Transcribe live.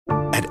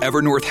At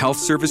Evernorth Health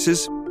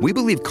Services, we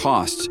believe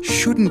costs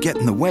shouldn't get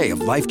in the way of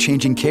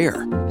life-changing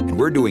care, and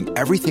we're doing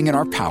everything in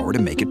our power to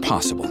make it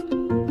possible.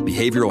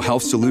 Behavioral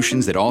health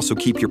solutions that also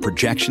keep your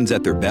projections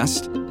at their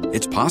best?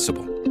 It's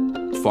possible.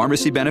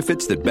 Pharmacy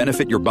benefits that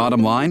benefit your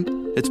bottom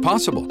line? It's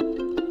possible.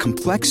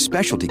 Complex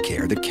specialty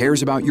care that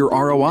cares about your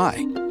ROI?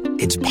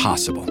 It's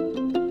possible.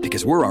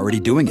 Because we're already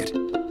doing it.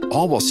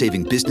 All while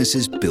saving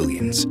businesses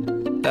billions.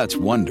 That's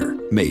Wonder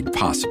made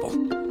possible.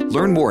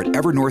 Learn more at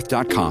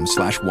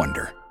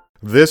evernorth.com/wonder.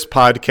 This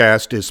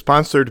podcast is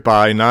sponsored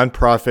by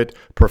nonprofit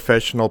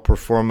Professional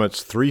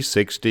Performance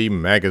 360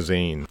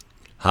 magazine.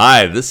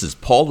 Hi, this is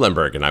Paul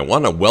Lemberg, and I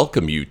want to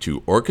welcome you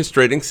to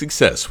Orchestrating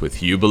Success with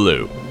Hugh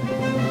Ballou.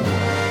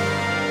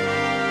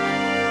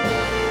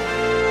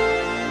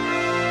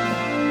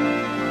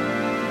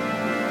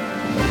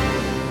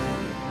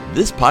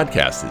 This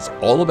podcast is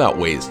all about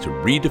ways to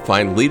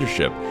redefine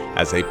leadership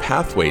as a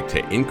pathway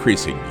to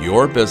increasing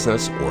your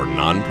business or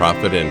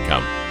nonprofit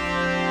income.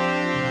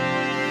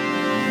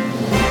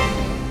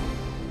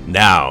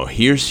 Now,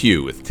 here's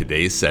Hugh with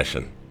today's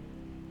session.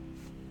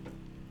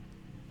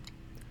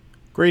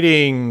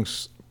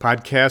 Greetings,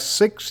 podcast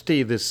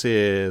 60 this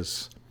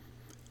is.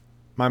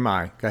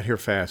 My, got here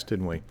fast,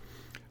 didn't we?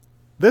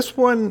 This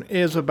one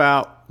is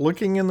about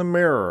looking in the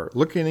mirror,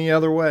 looking the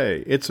other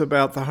way. It's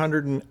about the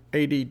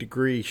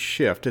 180-degree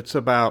shift. It's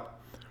about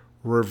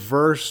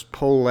reverse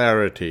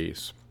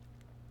polarities.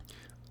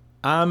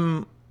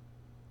 I'm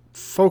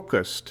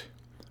focused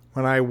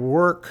when I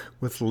work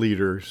with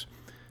leaders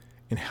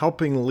in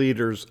helping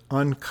leaders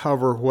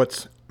uncover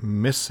what's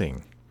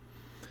missing.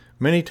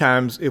 Many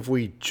times, if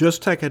we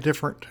just take a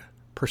different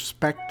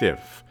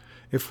perspective,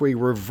 if we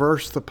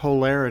reverse the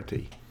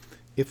polarity,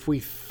 if we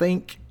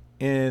think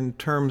in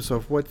terms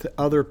of what the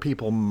other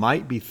people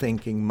might be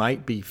thinking,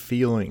 might be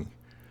feeling,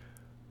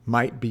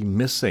 might be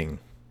missing,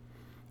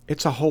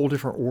 it's a whole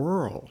different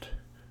world.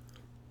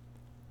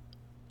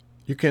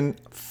 You can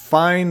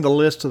find the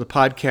list of the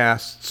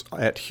podcasts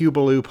at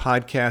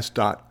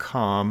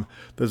hughballoupodcast.com.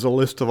 There's a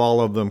list of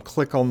all of them.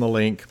 Click on the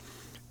link,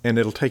 and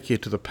it'll take you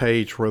to the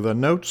page where the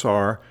notes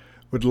are.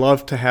 Would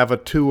love to have a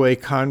two-way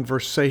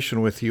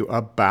conversation with you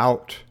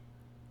about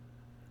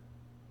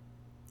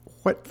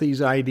what these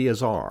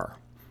ideas are.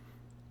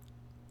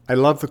 I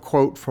love the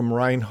quote from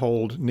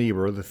Reinhold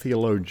Niebuhr, the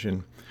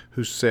theologian,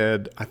 who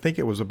said, I think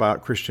it was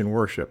about Christian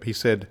worship. He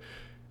said,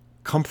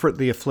 "Comfort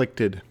the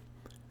afflicted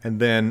and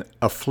then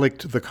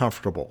afflict the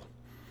comfortable."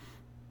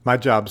 My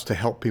job is to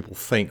help people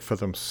think for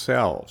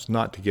themselves,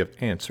 not to give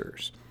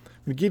answers.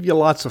 We give you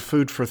lots of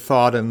food for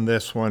thought in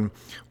this one.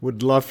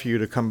 Would love for you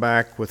to come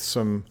back with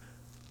some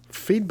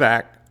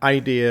feedback,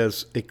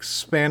 ideas,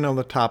 expand on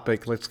the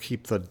topic. Let's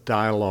keep the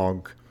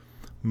dialogue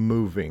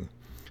moving.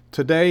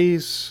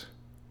 Today's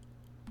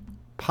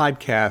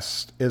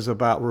podcast is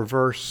about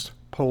reverse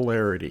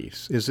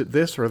polarities. Is it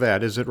this or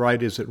that? Is it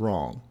right? Is it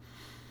wrong?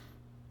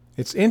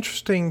 It's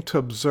interesting to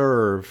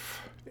observe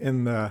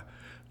in the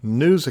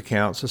news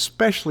accounts,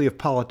 especially of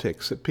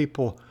politics, that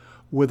people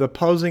with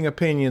opposing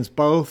opinions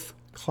both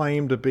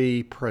claim to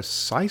be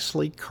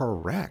precisely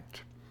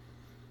correct.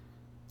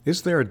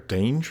 Is there a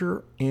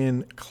danger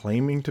in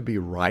claiming to be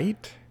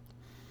right?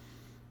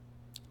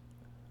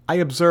 I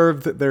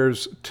observe that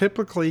there's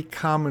typically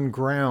common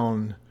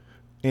ground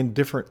in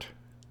different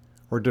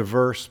or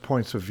diverse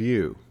points of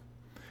view.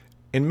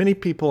 And many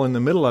people in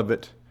the middle of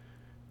it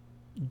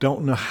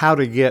don't know how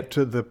to get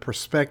to the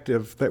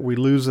perspective that we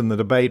lose in the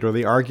debate or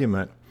the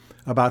argument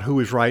about who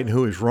is right and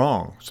who is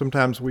wrong.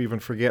 Sometimes we even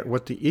forget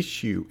what the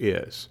issue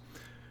is.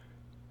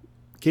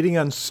 Getting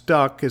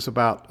unstuck is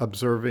about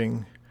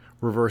observing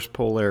reverse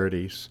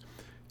polarities.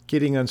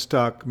 Getting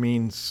unstuck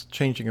means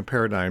changing a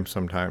paradigm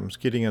sometimes.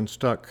 Getting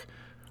unstuck,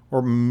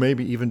 or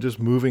maybe even just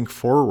moving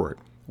forward.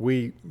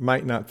 We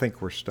might not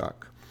think we're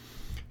stuck.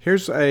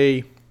 Here's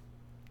a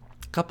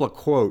couple of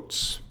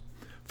quotes.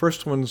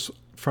 First one's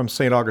from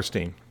St.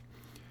 Augustine.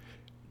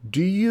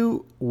 "Do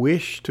you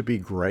wish to be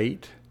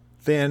great?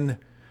 Then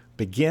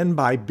begin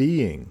by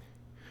being.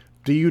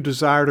 Do you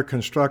desire to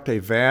construct a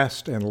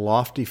vast and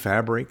lofty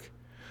fabric?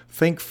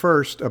 Think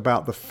first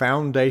about the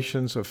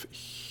foundations of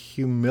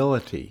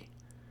humility.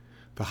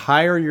 The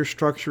higher your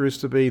structure is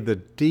to be, the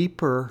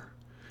deeper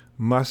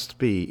must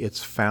be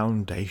its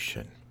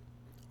foundation."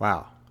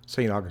 Wow,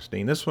 St.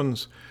 Augustine. This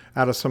one's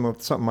out of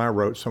something I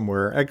wrote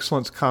somewhere.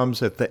 Excellence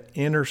comes at the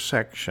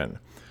intersection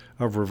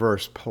of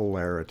reverse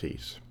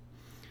polarities.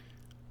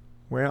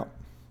 Well,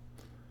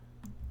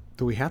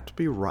 do we have to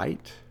be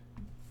right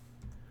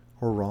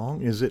or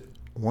wrong? Is it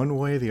one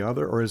way or the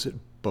other, or is it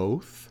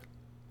both?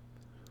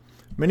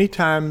 Many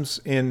times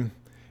in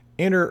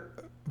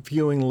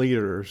interviewing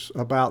leaders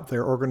about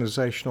their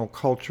organizational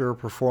culture,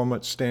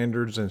 performance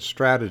standards, and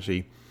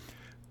strategy,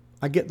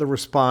 I get the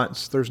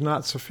response, there's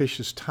not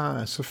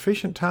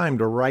sufficient time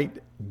to write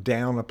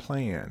down a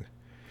plan.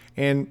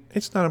 And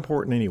it's not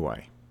important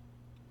anyway.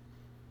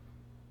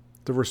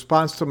 The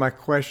response to my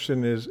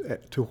question is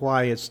to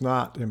why it's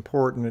not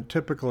important. It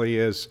typically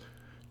is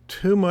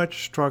too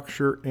much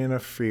structure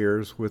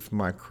interferes with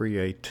my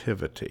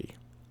creativity.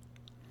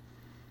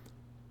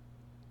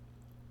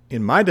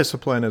 In my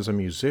discipline as a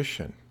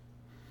musician,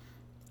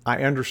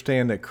 I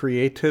understand that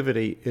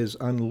creativity is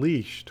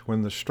unleashed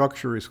when the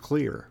structure is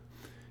clear.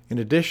 In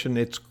addition,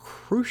 it's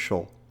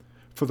crucial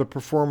for the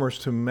performers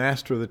to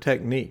master the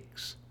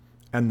techniques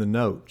and the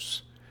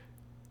notes,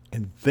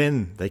 and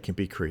then they can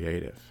be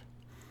creative.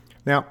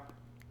 Now,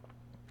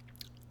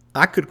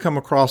 I could come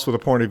across with a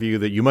point of view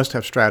that you must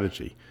have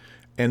strategy,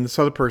 and this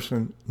other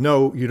person,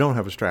 no, you don't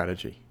have a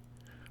strategy.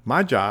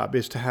 My job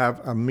is to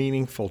have a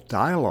meaningful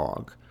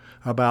dialogue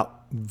about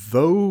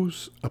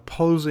those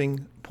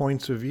opposing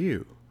points of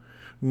view.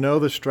 No,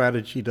 the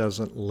strategy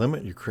doesn't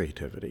limit your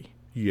creativity.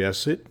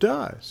 Yes, it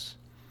does.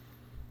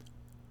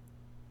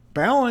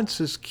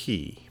 Balance is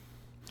key.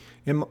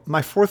 And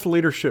my fourth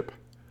leadership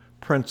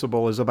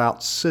principle is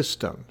about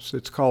systems.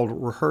 It's called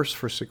Rehearse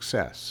for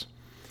Success.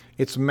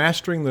 It's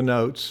mastering the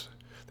notes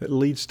that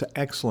leads to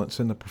excellence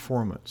in the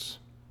performance.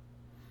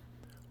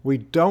 We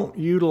don't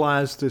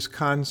utilize this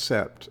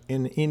concept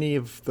in any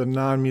of the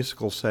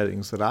non-musical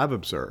settings that I've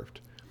observed.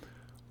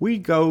 We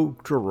go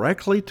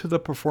directly to the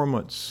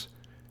performance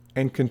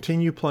and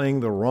continue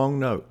playing the wrong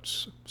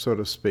notes, so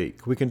to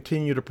speak. We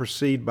continue to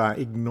proceed by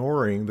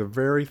ignoring the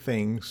very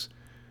things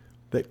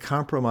that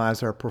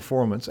compromise our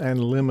performance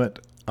and limit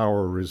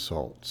our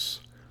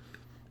results.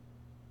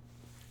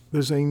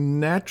 There's a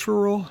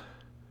natural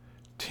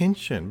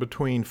tension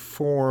between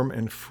form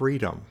and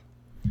freedom.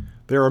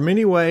 There are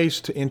many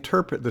ways to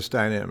interpret this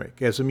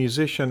dynamic. As a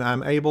musician,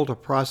 I'm able to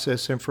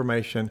process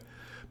information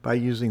by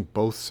using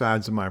both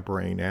sides of my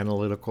brain,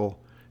 analytical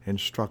and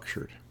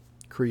structured,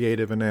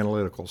 creative and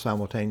analytical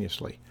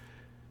simultaneously.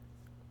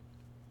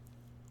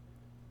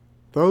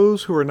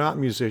 Those who are not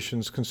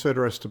musicians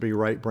consider us to be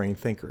right-brain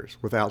thinkers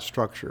without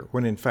structure,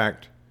 when in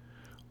fact,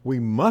 we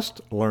must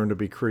learn to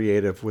be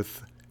creative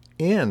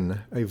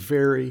within a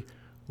very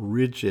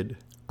rigid,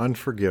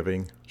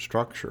 unforgiving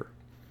structure.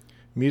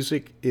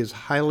 Music is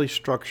highly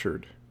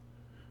structured.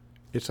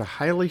 It's a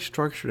highly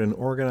structured and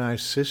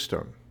organized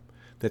system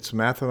that's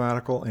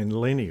mathematical and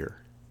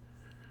linear,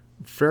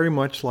 very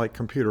much like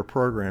computer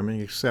programming,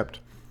 except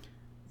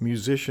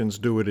musicians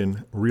do it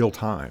in real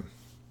time.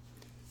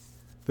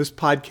 This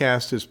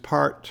podcast is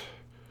part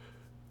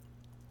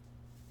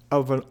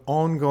of an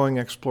ongoing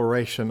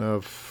exploration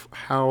of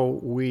how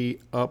we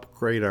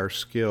upgrade our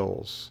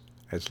skills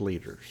as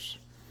leaders.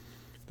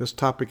 This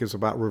topic is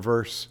about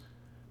reverse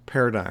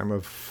paradigm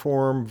of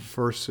form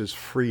versus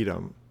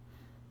freedom.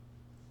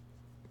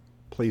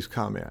 Please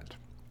comment.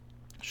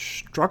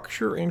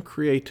 Structure and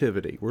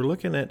creativity. We're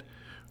looking at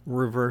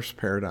reverse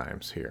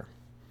paradigms here.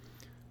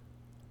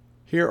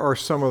 Here are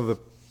some of the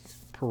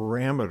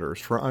parameters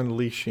for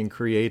unleashing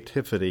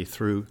creativity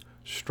through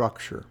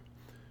structure.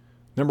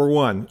 Number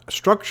one,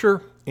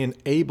 structure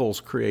enables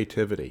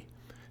creativity.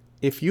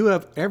 If you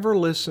have ever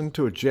listened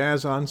to a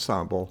jazz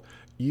ensemble,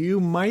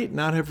 you might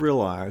not have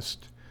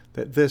realized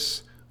that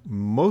this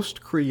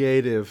most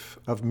creative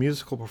of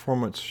musical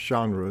performance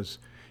genres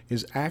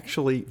is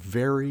actually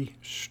very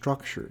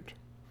structured.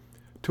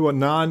 To a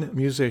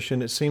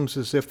non-musician, it seems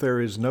as if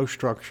there is no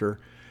structure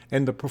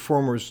and the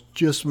performers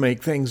just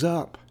make things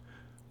up.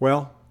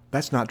 Well,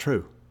 that's not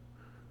true.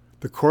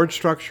 The chord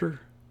structure,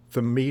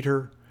 the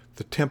meter,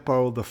 the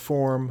tempo, the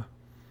form,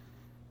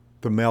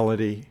 the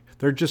melody,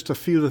 they're just a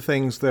few of the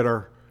things that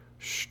are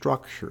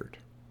structured.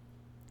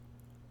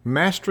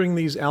 Mastering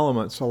these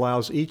elements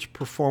allows each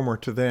performer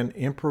to then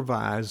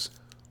improvise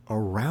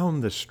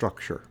around this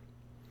structure.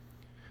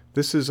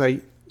 This is a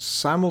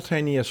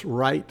simultaneous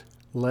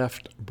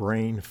right-left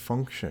brain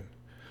function,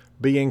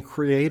 being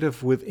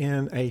creative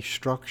within a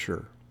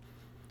structure.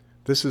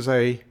 This is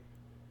a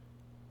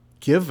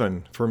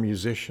given for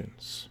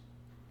musicians.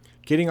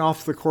 Getting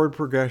off the chord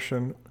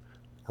progression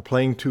or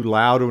playing too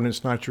loud when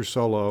it's not your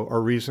solo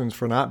are reasons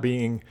for not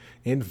being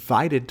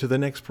invited to the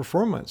next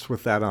performance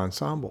with that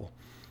ensemble.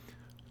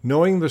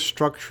 Knowing the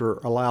structure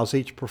allows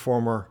each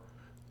performer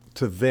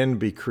to then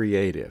be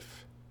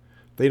creative.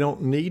 They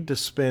don't need to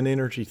spend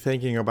energy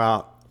thinking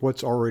about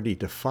what's already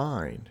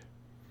defined.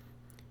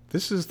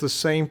 This is the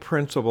same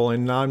principle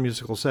in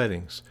non-musical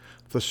settings.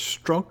 The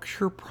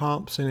structure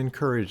prompts and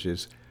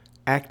encourages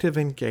active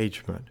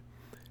engagement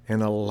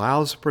and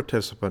allows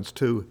participants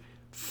to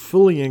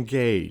fully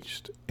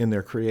engaged in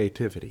their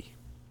creativity.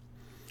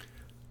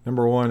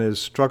 Number one is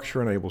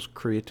structure enables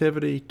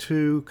creativity.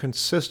 Two,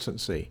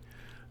 consistency.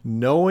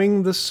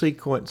 Knowing the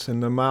sequence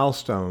and the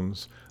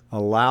milestones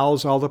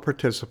allows all the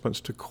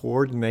participants to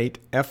coordinate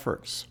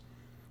efforts.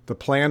 The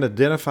plan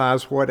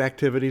identifies what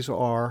activities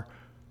are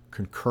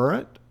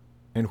concurrent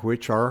and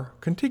which are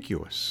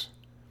contiguous.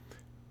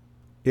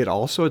 It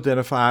also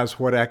identifies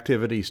what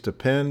activities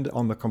depend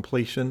on the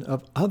completion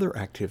of other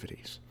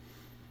activities.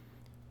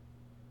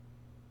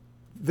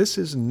 This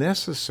is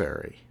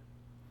necessary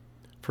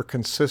for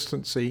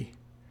consistency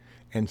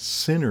and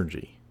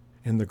synergy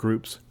in the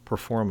group's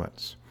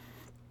performance.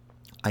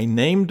 I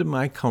named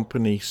my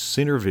company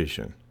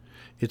SynerVision.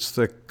 It's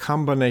the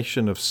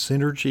combination of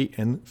synergy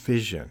and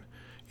vision.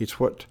 It's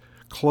what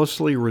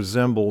closely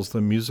resembles the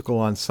musical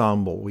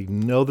ensemble. We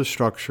know the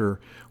structure,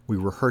 we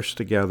rehearse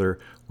together,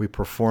 we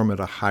perform at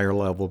a higher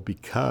level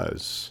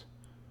because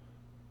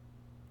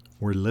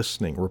we're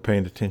listening, we're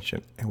paying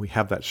attention, and we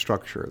have that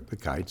structure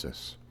that guides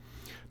us.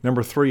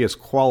 Number 3 is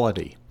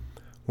quality.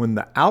 When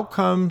the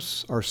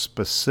outcomes are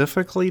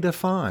specifically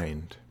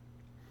defined,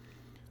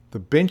 the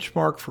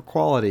benchmark for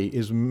quality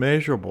is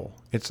measurable.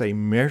 It's a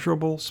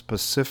measurable,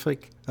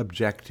 specific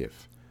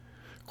objective.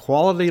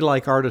 Quality,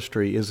 like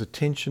artistry, is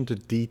attention to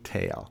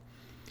detail.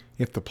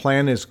 If the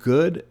plan is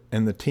good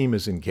and the team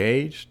is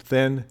engaged,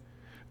 then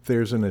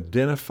there's an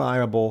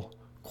identifiable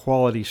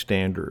quality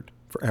standard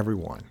for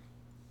everyone.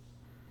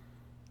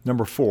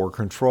 Number 4,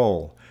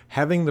 control.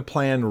 Having the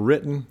plan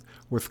written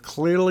with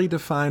clearly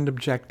defined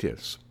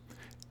objectives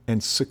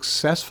and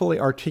successfully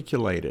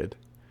articulated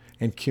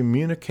and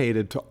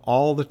communicated to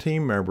all the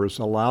team members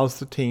allows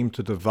the team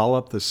to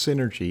develop the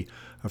synergy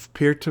of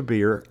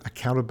peer-to-peer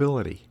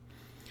accountability,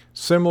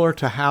 similar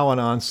to how an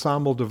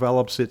ensemble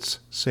develops its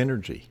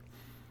synergy.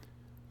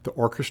 The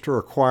orchestra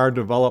or choir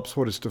develops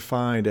what is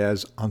defined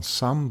as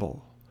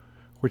ensemble,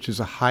 which is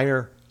a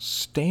higher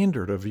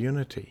standard of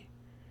unity.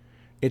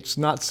 It's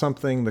not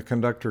something the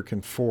conductor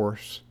can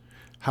force.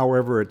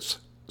 However, it's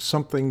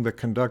something the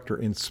conductor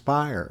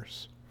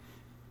inspires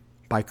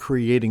by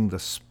creating the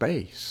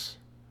space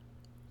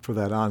for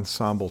that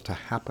ensemble to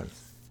happen.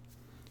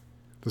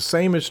 The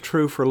same is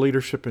true for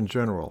leadership in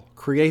general.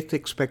 Create the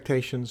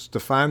expectations,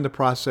 define the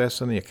process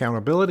and the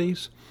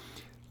accountabilities,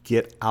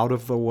 get out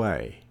of the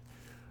way.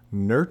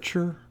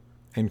 Nurture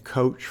and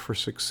coach for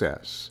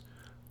success.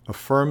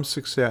 Affirm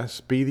success,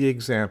 be the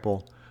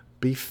example,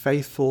 be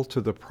faithful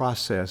to the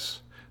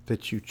process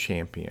that you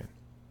champion.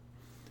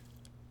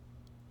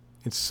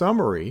 In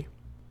summary,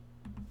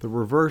 the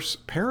reverse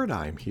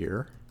paradigm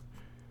here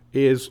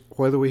is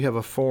whether we have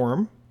a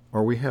form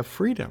or we have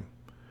freedom,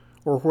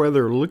 or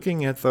whether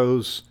looking at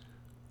those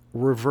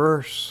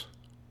reverse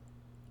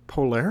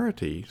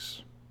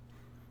polarities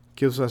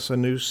gives us a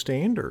new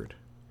standard,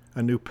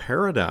 a new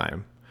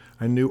paradigm,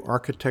 a new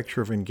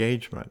architecture of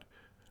engagement,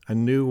 a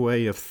new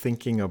way of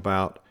thinking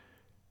about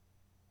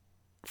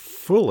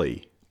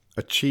fully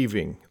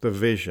achieving the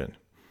vision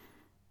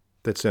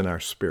that's in our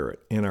spirit,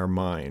 in our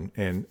mind,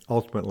 and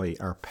ultimately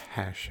our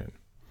passion.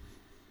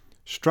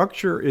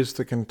 Structure is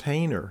the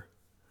container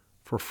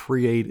for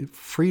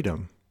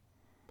freedom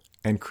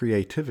and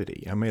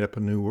creativity. I made up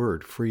a new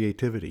word,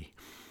 creativity.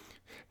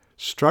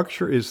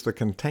 Structure is the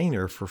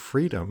container for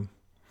freedom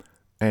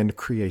and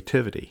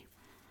creativity.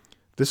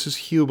 This is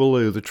Hugh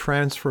Ballou, the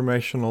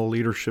transformational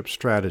leadership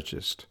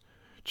strategist,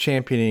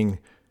 championing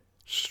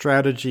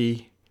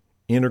strategy,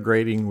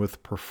 integrating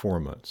with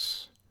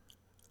performance.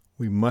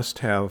 We must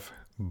have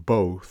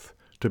both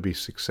to be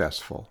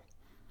successful.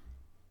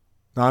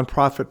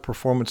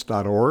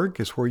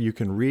 Nonprofitperformance.org is where you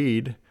can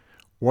read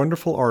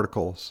wonderful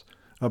articles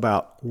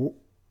about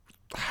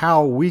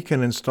how we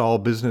can install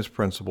business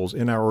principles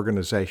in our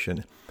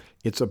organization.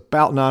 It's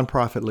about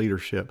nonprofit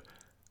leadership.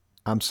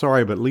 I'm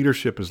sorry, but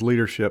leadership is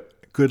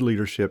leadership. Good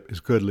leadership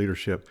is good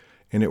leadership,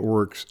 and it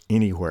works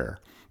anywhere.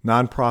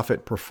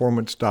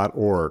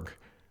 Nonprofitperformance.org.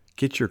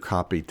 Get your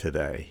copy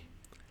today.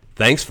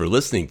 Thanks for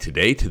listening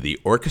today to the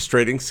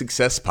Orchestrating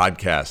Success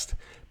podcast.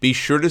 Be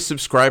sure to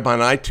subscribe on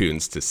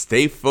iTunes to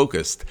stay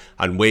focused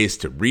on ways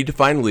to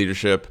redefine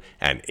leadership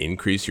and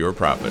increase your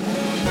profit.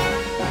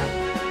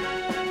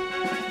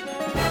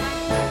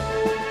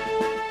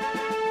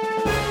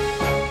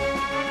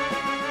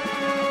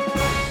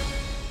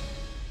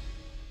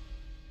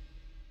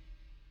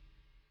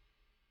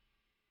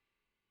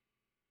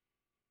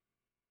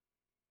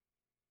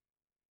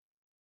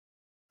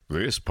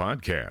 This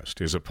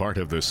podcast is a part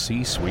of the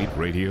C-Suite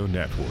Radio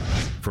Network.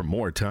 For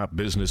more top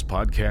business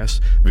podcasts,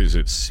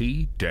 visit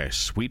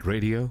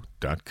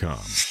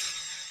c-suiteradio.com.